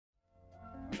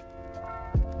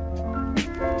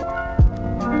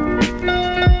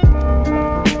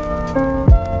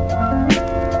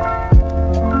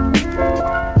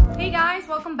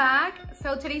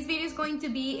going to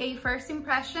be a first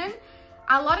impression.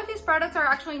 A lot of these products are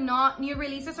actually not new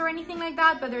releases or anything like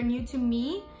that, but they're new to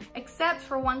me, except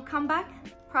for one comeback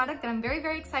product that I'm very,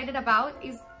 very excited about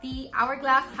is the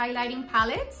Hourglass Highlighting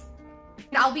Palette.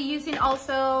 And I'll be using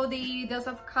also the Dose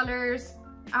of Colors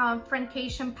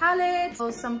Friendcartion palette,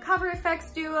 so some cover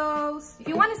effects duos. If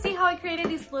you want to see how I created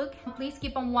this look, please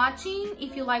keep on watching.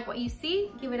 If you like what you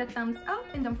see, give it a thumbs up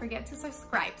and don't forget to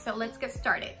subscribe. So let's get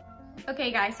started.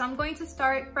 Okay guys, so I'm going to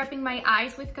start prepping my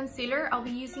eyes with concealer. I'll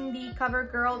be using the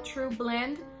Covergirl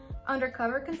Trublend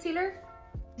Undercover concealer.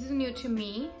 This is new to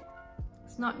me.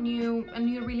 It's not a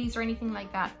new release or anything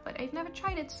like that, but I've never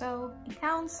tried it, so it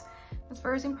counts as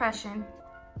first impression.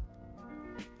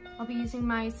 I'll be using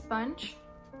my sponge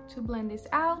to blend this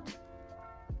out.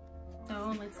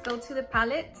 So let's go to the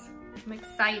palette. I'm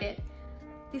excited.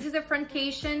 This is the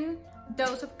Friendcartion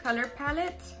Dose of Color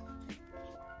palette.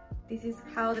 This is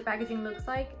how the packaging looks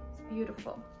like. It's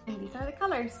beautiful. And these are the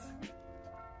colors.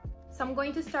 So I'm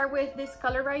going to start with this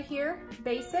color right here,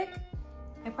 Basic.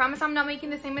 I promise I'm not making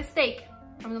the same mistake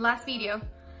from the last video.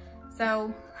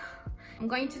 So I'm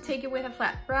going to take it with a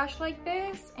flat brush like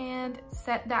this and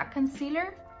set that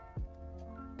concealer.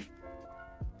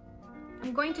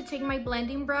 I'm going to take my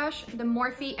blending brush, the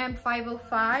Morphe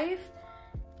M505,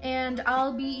 and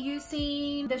I'll be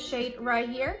using the shade right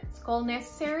here. It's called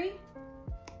Necessary,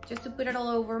 just to put it all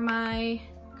over my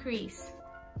crease.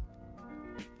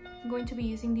 I'm going to be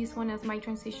using this one as my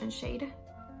transition shade,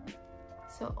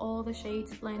 so all the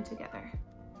shades blend together.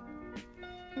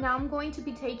 Now I'm going to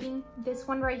be taking this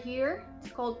one right here.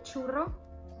 It's called Churro,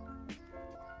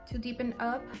 to deepen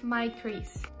up my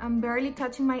crease. I'm barely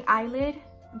touching my eyelid.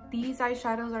 These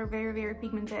eyeshadows are very, very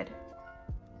pigmented.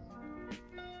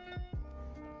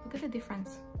 Look at the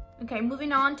difference. Okay,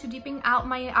 moving on to deepening out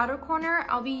my outer corner,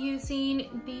 I'll be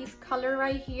using this color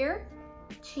right here,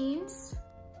 Chintz.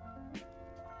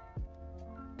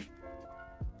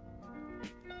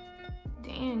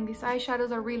 Dang, these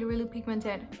eyeshadows are really, really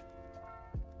pigmented.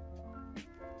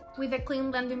 With a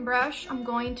clean blending brush, I'm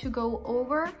going to go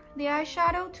over the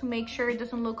eyeshadow to make sure it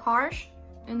doesn't look harsh.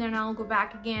 And then I'll go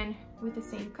back again with the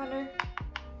same color.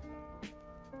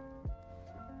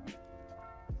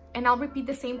 And I'll repeat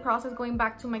the same process going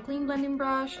back to my clean blending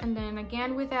brush and then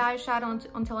again with the eyeshadow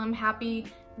until I'm happy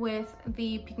with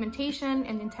the pigmentation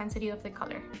and intensity of the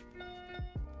color.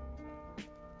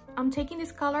 I'm taking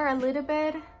this color a little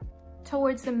bit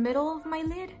towards the middle of my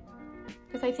lid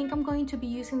because I think I'm going to be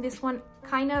using this one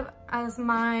kind of as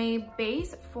my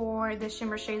base for the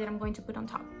shimmer shade that I'm going to put on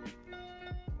top.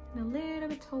 And a little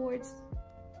bit towards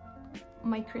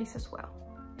my crease as well.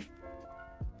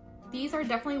 These are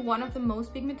definitely one of the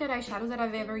most pigmented eyeshadows that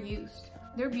I've ever used.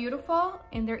 They're beautiful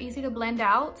and they're easy to blend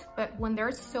out, but when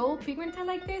they're so pigmented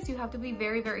like this, you have to be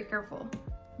very, very careful.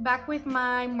 Back with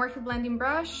my Morphe blending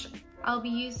brush, I'll be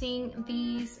using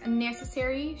this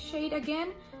Necessary shade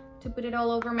again to put it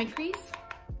all over my crease.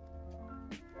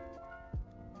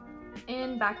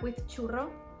 And back with Churro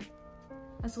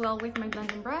as well with my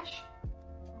blending brush.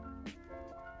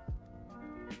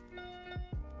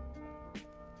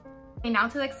 And now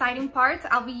to the exciting part,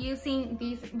 I'll be using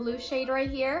this blue shade right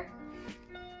here.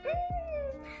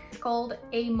 It's called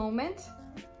A Moment.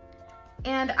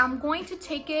 And I'm going to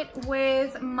take it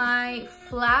with my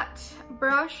flat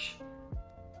brush.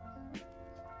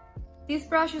 This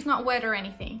brush is not wet or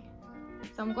anything.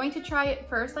 So I'm going to try it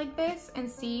first like this and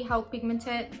see how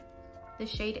pigmented the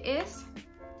shade is.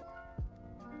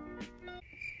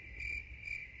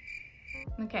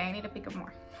 Okay, I need to pick up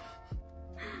more.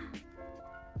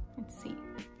 Let's see.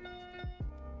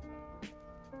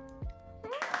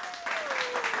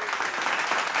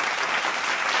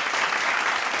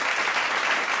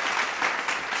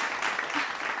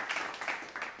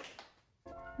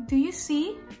 Do you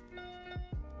see?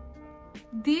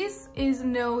 This is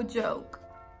no joke.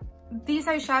 This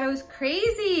eyeshadow is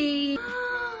crazy.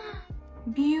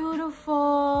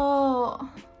 Beautiful.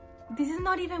 This is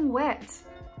not even wet.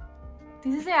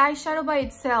 This is the eyeshadow by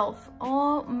itself.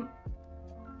 Oh,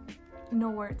 no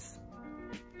words.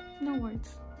 No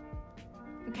words.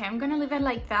 Okay, I'm gonna leave it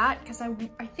like that because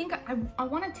I think I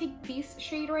want to take this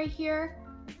shade right here.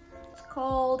 It's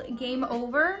called Game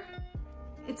Over.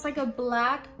 It's like a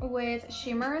black with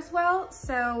shimmer as well.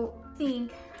 So I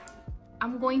think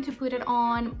I'm going to put it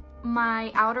on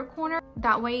my outer corner.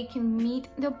 That way it can meet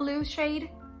the blue shade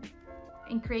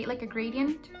and create like a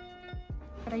gradient.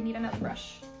 But I need another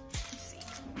brush. Let's see.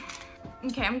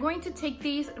 Okay, I'm going to take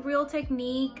this Real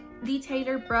Technique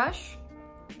Detailer brush.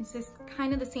 It's just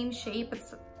kind of the same shape.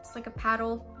 It's like a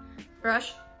paddle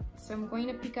brush. So I'm going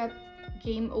to pick up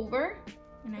Game Over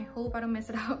and I hope I don't mess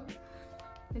it up.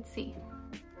 Let's see.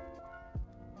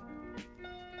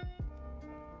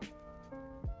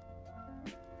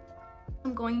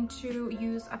 going to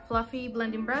use a fluffy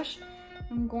blending brush.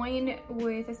 I'm going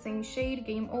with the same shade,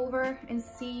 Game Over, and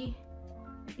see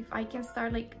if I can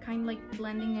start like kind of like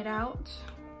blending it out,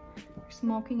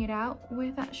 smoking it out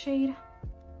with that shade.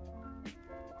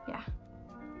 Yeah.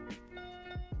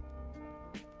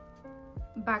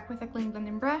 Back with a clean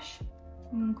blending brush.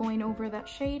 I'm going over that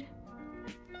shade.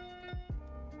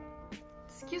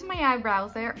 Excuse my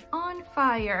eyebrows, they're on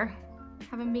fire.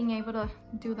 Haven't been able to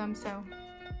do them, so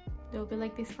they'll be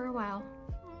like this for a while.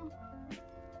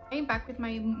 Okay, back with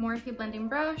my Morphe blending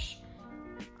brush.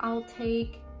 I'll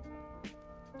take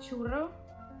Churro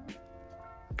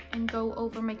and go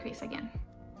over my crease again.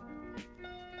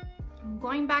 I'm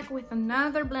going back with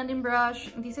another blending brush.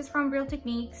 This is from Real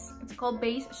Techniques. It's called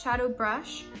Base Shadow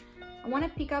Brush. I want to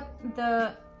pick up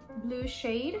the blue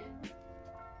shade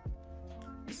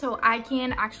so I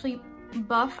can actually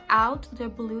buff out the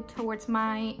blue towards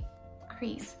my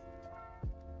crease.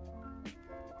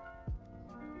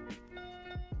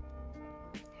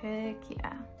 Heck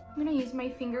yeah. I'm gonna use my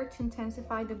finger to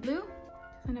intensify the blue.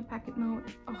 Just in a packet mode.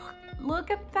 Oh, look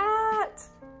at that!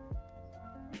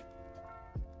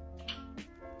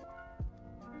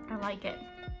 I like it.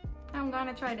 I'm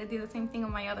gonna try to do the same thing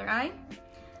on my other eye.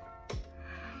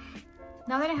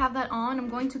 Now that I have that on, I'm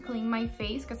going to clean my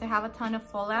face because I have a ton of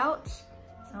fallout.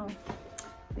 So,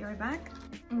 be right back.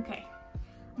 Okay,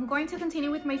 I'm going to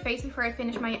continue with my face before I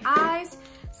finish my eyes.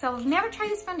 So I've never tried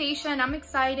this foundation. I'm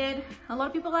excited. A lot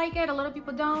of people like it, a lot of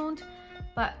people don't,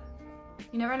 but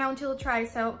you never know until you try.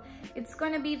 So it's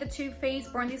going to be the Too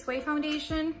Faced Born This Way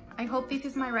foundation. I hope this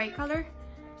is my right color.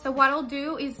 So what I'll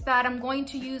do is that I'm going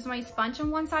to use my sponge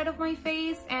on one side of my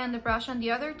face and the brush on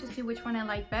the other to see which one I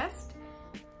like best.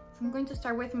 So I'm going to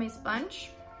start with my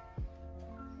sponge.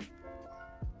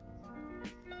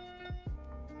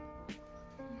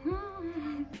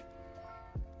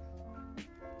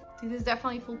 This is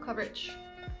definitely full coverage.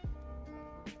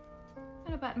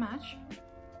 Not a bad match.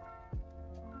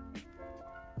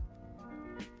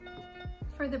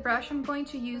 For the brush, I'm going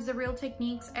to use the Real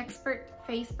Techniques Expert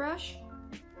Face Brush.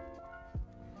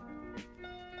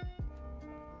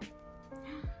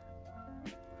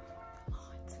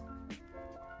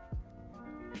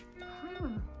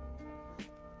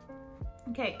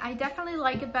 Okay, I definitely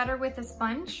like it better with a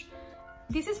sponge.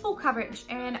 This is full coverage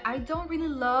and I don't really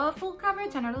love full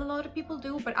coverage. I know a lot of people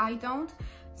do, but I don't.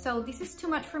 So this is too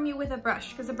much for me with a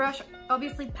brush because the brush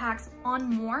obviously packs on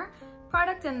more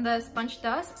product than the sponge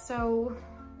does. So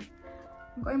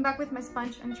I'm going back with my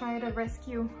sponge and try to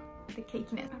rescue the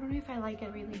cakiness. I don't know if I like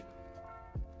it really.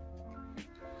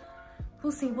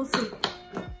 We'll see, we'll see.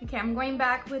 Okay, I'm going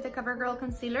back with the CoverGirl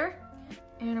concealer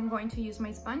and I'm going to use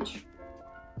my sponge.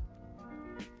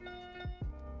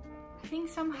 I think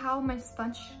somehow my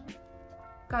sponge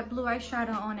got blue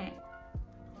eyeshadow on it.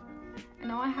 And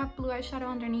now I have blue eyeshadow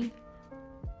underneath.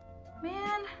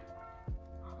 Man.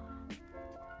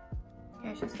 Okay,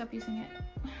 I should stop using it.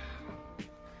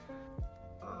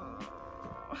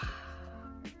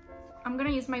 I'm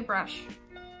gonna use my brush.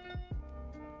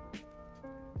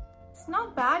 It's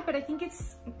not bad, but I think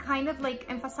it's kind of like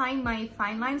emphasizing my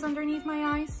fine lines underneath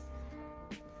my eyes.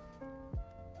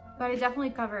 But it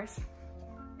definitely covers.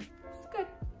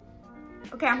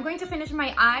 Okay, I'm going to finish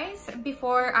my eyes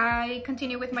before I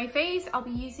continue with my face. I'll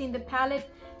be using the palette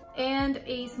and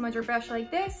a smudger brush like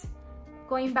this.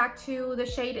 Going back to the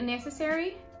shade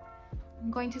Necessary.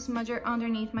 I'm going to smudger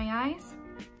underneath my eyes.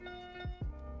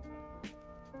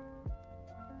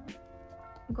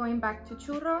 Going back to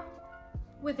Churro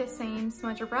with the same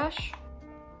smudger brush.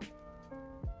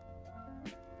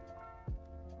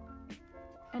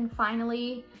 And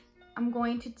finally, I'm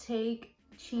going to take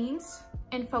Chintz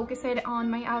and focus it on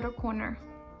my outer corner.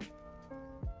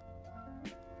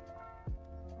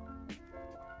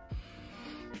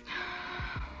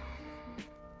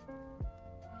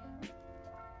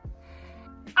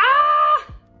 Ah!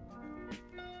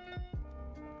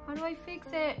 How do I fix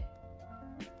it?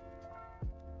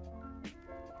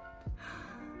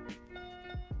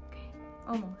 Okay,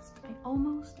 almost. I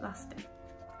almost lost it.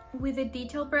 With a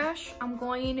detail brush, I'm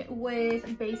going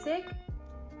with Basic.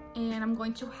 And I'm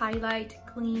going to highlight,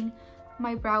 clean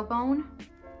my brow bone.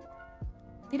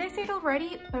 Did I say it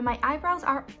already? But my eyebrows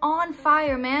are on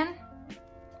fire, man.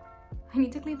 I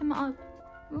need to clean them up.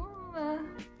 Ooh,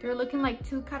 they're looking like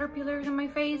two caterpillars on my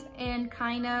face and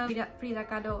kind of Frida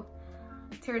Kahlo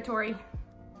territory.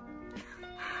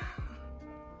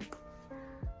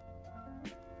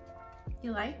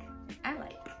 You like? I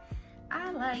like.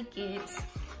 I like it.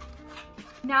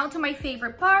 Now to my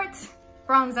favorite part,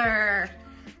 bronzer.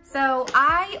 So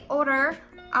I ordered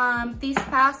these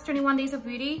past 21 Days of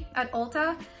Beauty at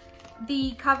Ulta.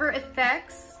 the Cover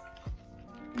FX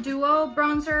Duo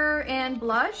Bronzer and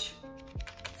Blush.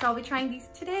 So I'll be trying these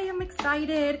today. I'm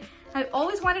excited. I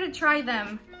always wanted to try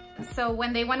them. So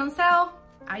when they went on sale,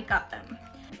 I got them.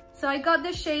 So I got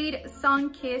the shade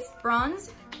Sunkissed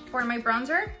Bronze for my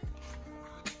bronzer.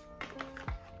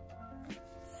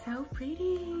 So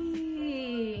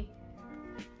pretty.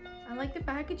 I like the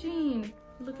packaging.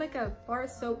 It looked like a bar of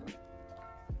soap.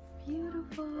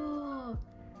 Beautiful.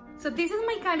 So this is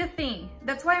my kind of thing.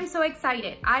 That's why I'm so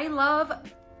excited. I love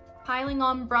piling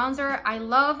on bronzer. I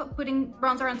love putting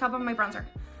bronzer on top of my bronzer.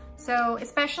 So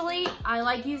especially I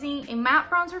like using a matte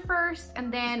bronzer first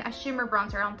and then a shimmer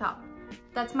bronzer on top.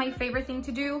 That's my favorite thing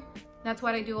to do. That's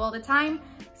what I do all the time.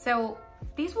 So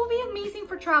these will be amazing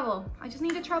for travel. I just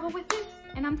need to travel with this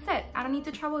and I'm set. I don't need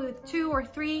to travel with 2 or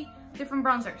 3 different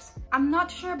bronzers. I'm not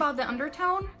sure about the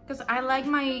undertone because I like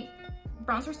my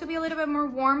bronzers to be a little bit more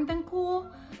warm than cool,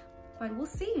 but we'll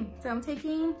see. So I'm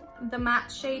taking the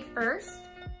matte shade first.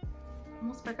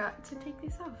 Almost forgot to take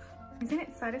this off. Isn't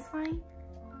it satisfying?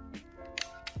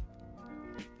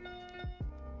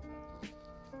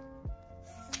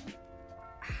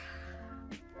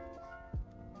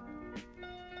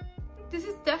 This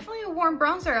is definitely a warm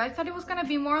bronzer. I thought it was gonna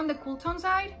be more on the cool tone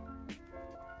side.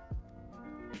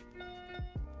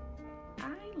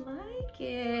 I like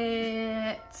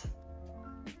it.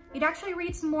 It actually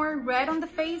reads more red on the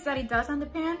face than it does on the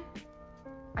pan.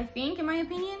 I think, in my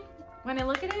opinion, when I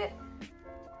look at it.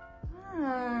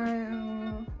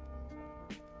 I'm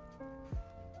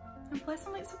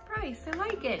pleasantly surprised. I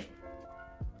like it.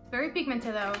 It's very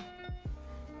pigmented though.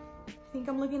 I think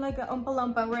I'm looking like a Oompa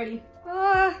Loompa already.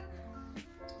 Ah.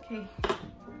 Okay,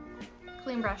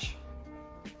 clean brush.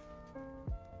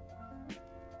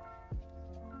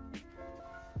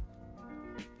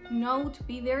 Note,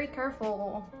 be very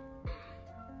careful.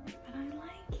 But I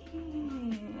like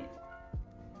it.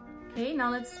 Okay, now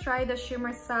let's try the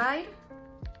shimmer side.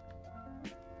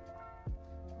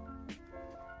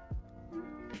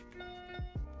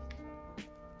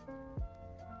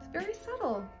 It's very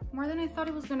subtle, more than I thought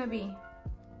it was gonna be.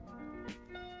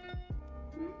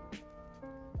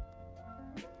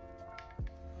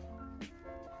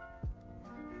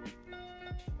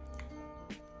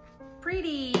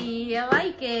 Pretty, I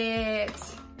like it.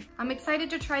 I'm excited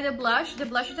to try the blush. The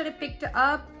blush that I picked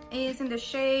up is in the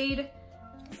shade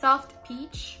Soft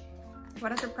Peach.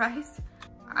 What a surprise.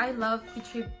 I love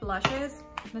peachy blushes.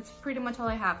 That's pretty much all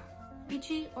I have.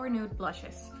 Peachy or nude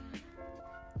blushes.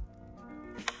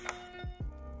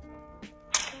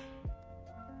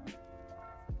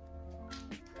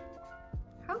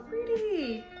 How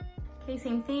pretty. Okay,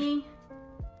 same thing.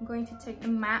 I'm going to take the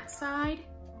matte side.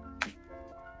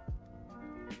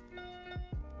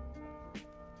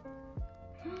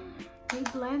 They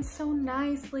blend so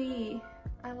nicely.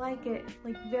 I like it,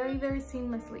 like very, very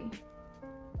seamlessly.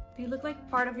 They look like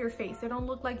part of your face. They don't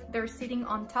look like they're sitting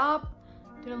on top.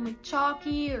 They don't look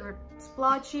chalky or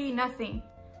splotchy, nothing.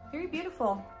 Very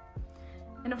beautiful.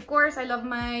 And of course, I love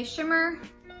my shimmer,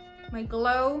 my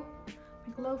glow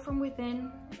from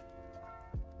within.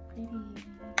 Pretty.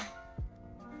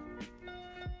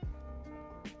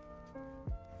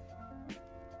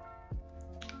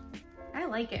 I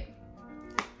like it.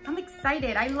 I'm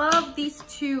excited. I love these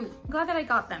two. I'm glad that I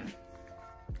got them.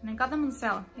 And I got them on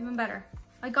sale, even better.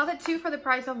 I got the 2 for the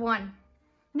price of 1.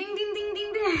 Ding, ding, ding,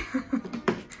 ding,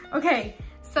 ding. Okay,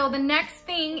 so the next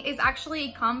thing is actually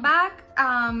a comeback.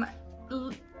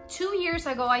 2 years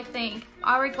ago, I think,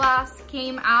 Hourglass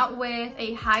came out with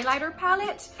a highlighter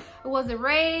palette. It was a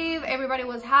rave. Everybody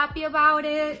was happy about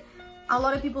it. A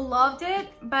lot of people loved it,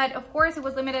 but of course it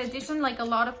was limited edition like a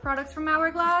lot of products from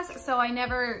Hourglass, so I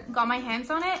never got my hands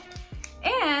on it.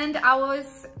 And I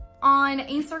was on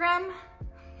Instagram,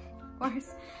 of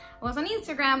course, I was on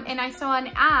Instagram and I saw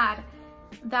an ad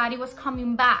that it was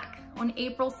coming back on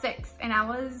April 6th and I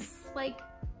was like,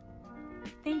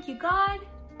 thank you God.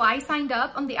 I signed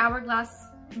up on the Hourglass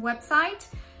website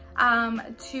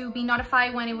to be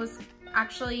notified when it was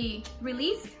actually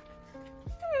released.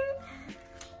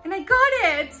 And I got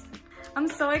it! I'm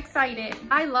so excited.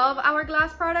 I love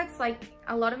Hourglass products, like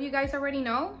a lot of you guys already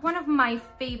know. One of my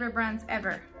favorite brands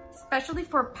ever, especially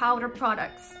for powder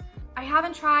products. I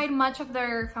haven't tried much of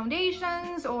their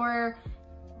foundations or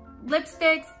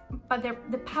lipsticks, but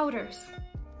the powders,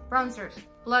 bronzers,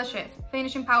 blushes,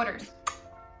 finishing powders,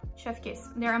 chef kiss,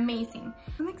 they're amazing.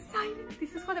 I'm excited.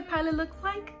 This is what the palette looks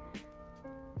like.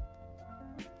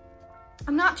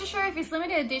 I'm not too sure if it's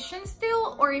limited edition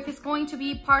still or if it's going to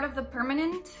be part of the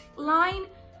permanent line,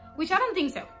 which I don't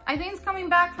think so. I think it's coming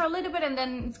back for a little bit and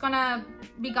then it's gonna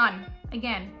be gone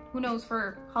again. Who knows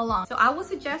for how long. So I would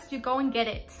suggest you go and get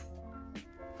it.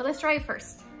 but let's try it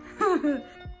first.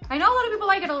 I know a lot of people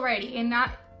like it already, and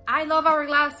I love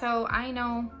Hourglass, so I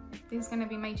know this is gonna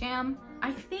be my jam.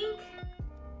 I think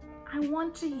I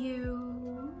want to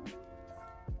use,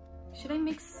 should I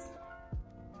mix?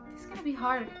 This is gonna be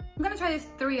hard. I'm gonna try these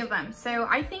 3 of them. So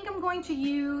I think I'm going to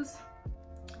use,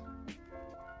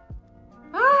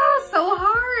 so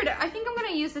hard. I think I'm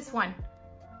gonna use this one.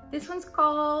 This one's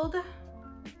called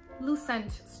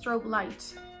Lucent Strobe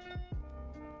Light.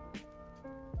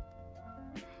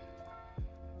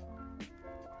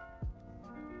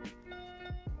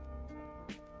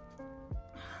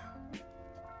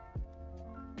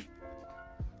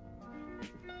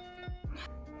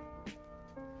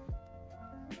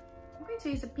 I'm going to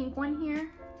use a pink one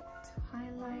here to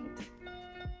highlight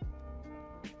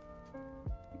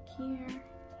here,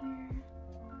 here.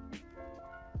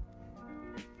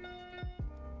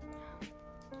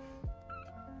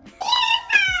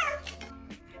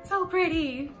 So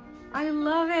pretty. I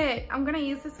love it. I'm gonna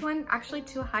use this one actually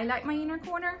to highlight my inner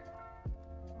corner.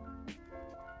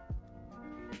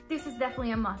 This is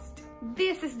definitely a must.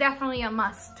 This is definitely a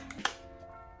must.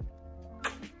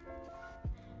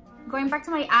 Going back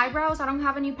to my eyebrows, I don't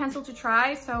have a new pencil to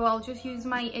try, so I'll just use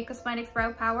my It Cosmetics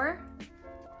Brow Power.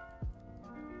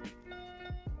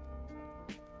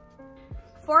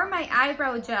 For my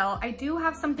eyebrow gel, I do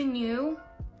have something new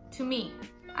to me.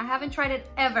 I haven't tried it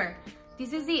ever.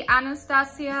 This is the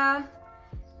Anastasia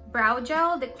brow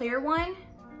gel, the clear one.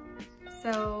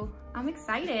 So I'm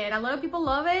excited. A lot of people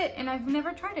love it and I've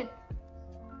never tried it.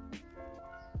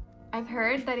 I've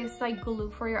heard that it's like glue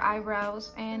for your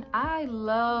eyebrows and I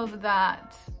love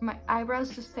that. My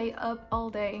eyebrows just stay up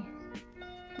all day.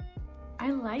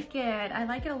 I like it. I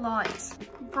like it a lot.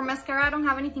 For mascara, I don't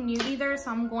have anything new either,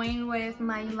 so I'm going with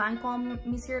my Lancôme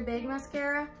Monsieur Big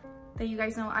mascara that you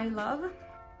guys know I love.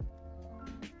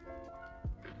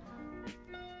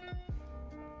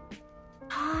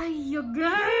 Hi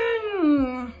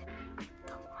again!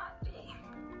 Don't worry.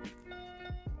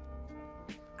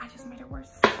 I just made it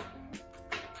worse.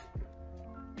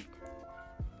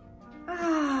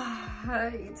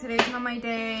 Today's not my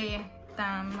day.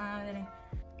 Damn madre.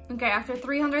 Okay, after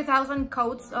 300,000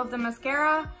 coats of the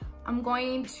mascara, I'm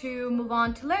going to move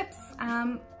on to lips.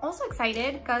 I'm also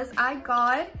excited because I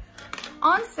got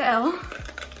on sale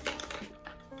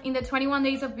in the 21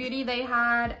 Days of Beauty. They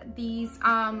had these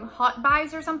hot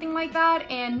buys or something like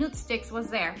that, and Nudestix was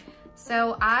there.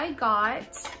 So I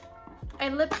got a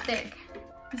lipstick.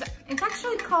 It's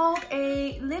actually called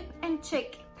a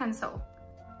Lip+cheek pencil.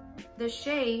 The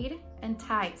shade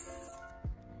Entice.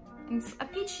 It's a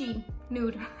peachy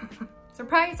nude.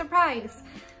 Surprise, surprise.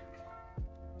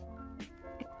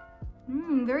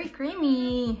 Very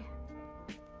creamy.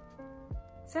 It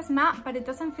says matte, but it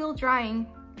doesn't feel drying.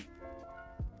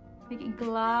 Like it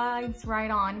glides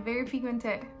right on. Very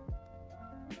pigmented.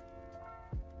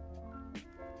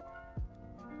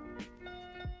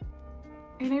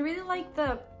 And I really like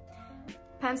the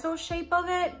pencil shape of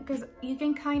it because you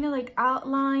can kind of like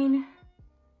outline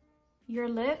your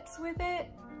lips with it.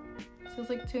 So it's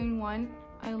like 2 in 1.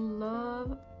 I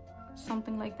love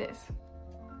something like this.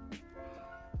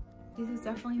 This is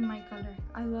definitely my color.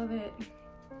 I love it.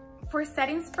 For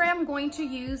setting spray, I'm going to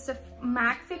use the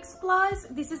MAC Fix Plus.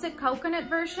 This is a coconut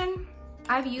version.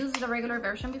 I've used the regular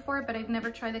version before, but I've never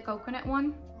tried the coconut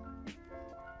one.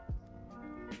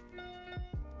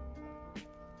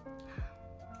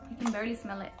 I can barely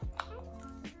smell it.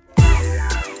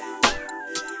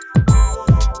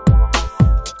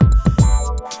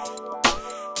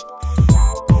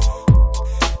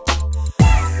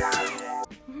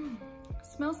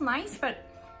 Smells nice, but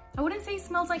I wouldn't say it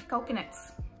smells like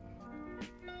coconuts.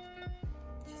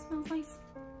 It just smells nice.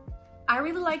 I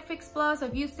really like Fix Plus.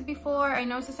 I've used it before. I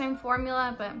know it's the same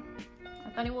formula, but I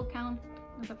thought it will count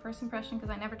as a first impression because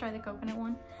I never tried the coconut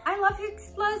one. I love Fix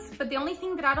Plus, but the only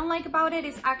thing that I don't like about it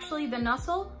is actually the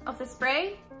nozzle of the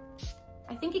spray.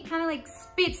 I think it kind of like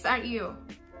spits at you.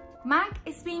 MAC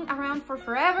is being around for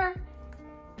forever.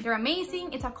 They're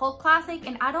amazing. It's a cult classic,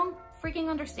 and I don't freaking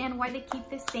understand why they keep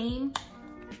the same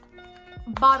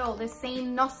bottle, the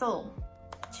same nozzle.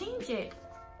 Change it.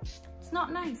 It's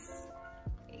not nice.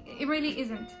 It really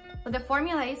isn't. But the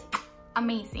formula is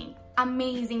amazing.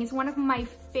 Amazing. It's one of my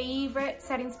favorite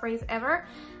setting sprays ever.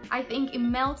 I think it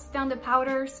melts down the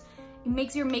powders. It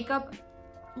makes your makeup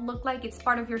look like it's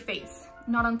part of your face,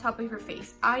 not on top of your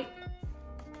face. I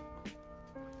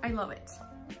love it.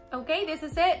 Okay, this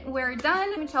is it. We're done.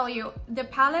 Let me tell you, the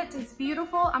palette is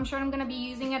beautiful. I'm sure I'm gonna be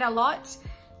using it a lot.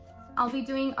 I'll be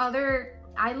doing other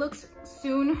eye looks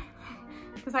soon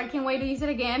because I can't wait to use it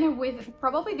again with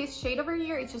probably this shade over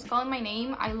here. It's just calling my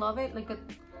name. I love it, like a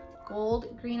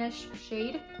gold greenish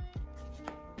shade.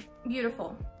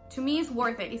 Beautiful. To me, it's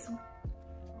worth it.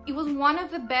 It was one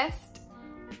of the best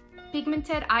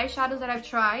pigmented eyeshadows that I've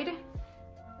tried,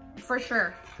 for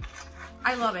sure.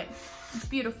 I love it. It's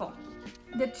beautiful.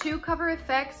 The two Cover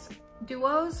FX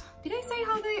duos, did I say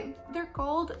how they're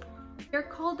called? They're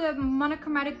called the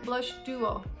Monochromatic Blush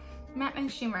Duo, matte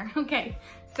and shimmer. Okay,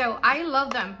 so I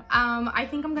love them. I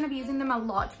think I'm gonna be using them a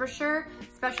lot for sure,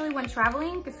 especially when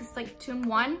traveling, because it's like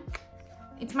 2-in-1.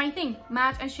 It's my thing,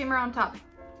 matte and shimmer on top.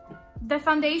 The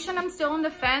foundation, I'm still on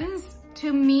the fence.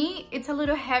 To me, it's a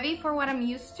little heavy for what I'm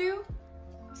used to.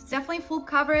 It's definitely full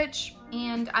coverage,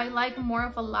 and I like more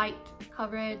of a light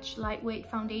coverage, lightweight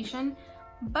foundation.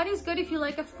 But it's good if you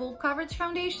like a full coverage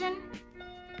foundation.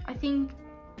 I think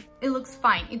it looks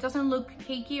fine. It doesn't look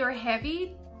cakey or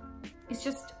heavy. It's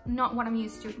just not what I'm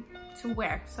used to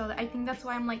wear. So I think that's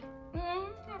why I'm like,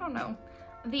 I don't know.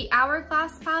 The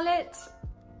Hourglass palette,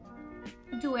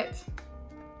 do it.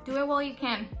 Do it while you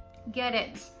can. Get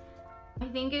it. I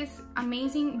think it's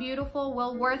amazing, beautiful,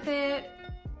 well worth it.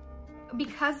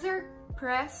 Because they're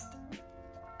pressed,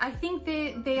 I think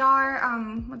they are,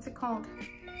 what's it called?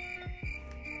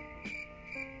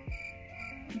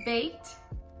 Baked.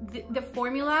 The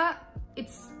formula,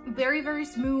 it's very, very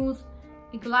smooth.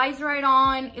 It glides right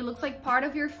on. It looks like part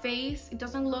of your face. It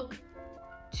doesn't look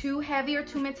too heavy or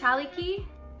too metallic-y.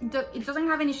 It doesn't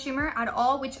have any shimmer at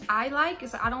all, which I like,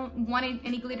 because I don't want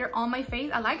any glitter on my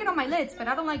face. I like it on my lids, but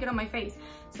I don't like it on my face.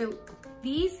 So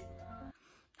these,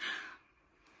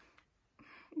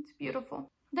 it's beautiful.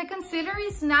 The concealer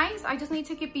is nice. I just need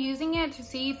to keep using it to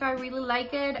see if I really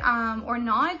like it or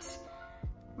not.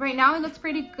 Right now it looks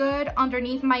pretty good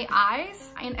underneath my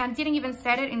eyes, and I didn't even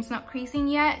set it and it's not creasing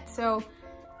yet, so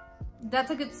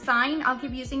that's a good sign. I'll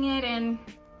keep using it and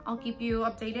I'll keep you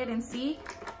updated and see.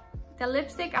 The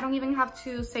lipstick, I don't even have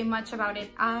to say much about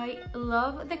it. I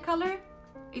love the color.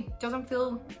 It doesn't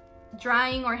feel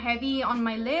drying or heavy on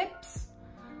my lips.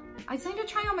 I just need to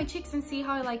try on my cheeks and see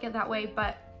how I like it that way,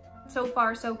 but so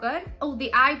far so good. Oh,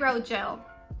 the eyebrow gel.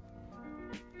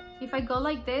 If I go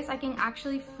like this, I can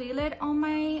actually feel it on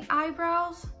my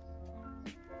eyebrows,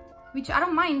 which I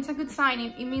don't mind. It's a good sign.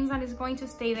 It means that it's going to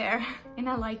stay there, and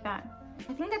I like that.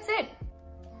 I think that's it.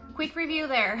 Quick review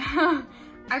there.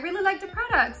 I really like the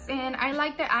products, and I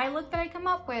like the eye look that I come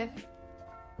up with.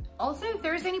 Also, if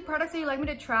there's any products that you'd like me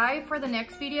to try for the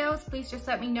next videos, please just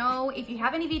let me know. If you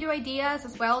have any video ideas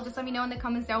as well, just let me know in the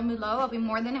comments down below. I'll be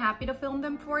more than happy to film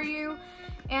them for you.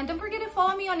 And don't forget to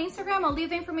follow me on Instagram. I'll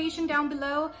leave the information down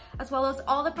below, as well as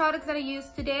all the products that I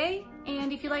used today.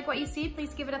 And if you like what you see,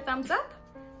 please give it a thumbs up.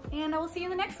 And I will see you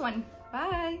in the next one.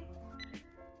 Bye.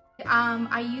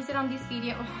 I use it on this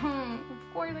video.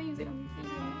 Of course I use it on this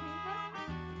video.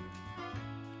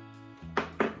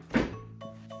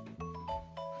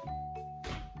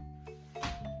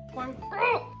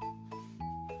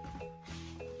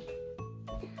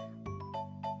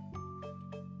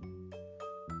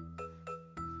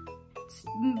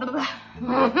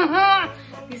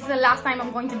 This is the last time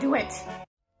I'm going to do it.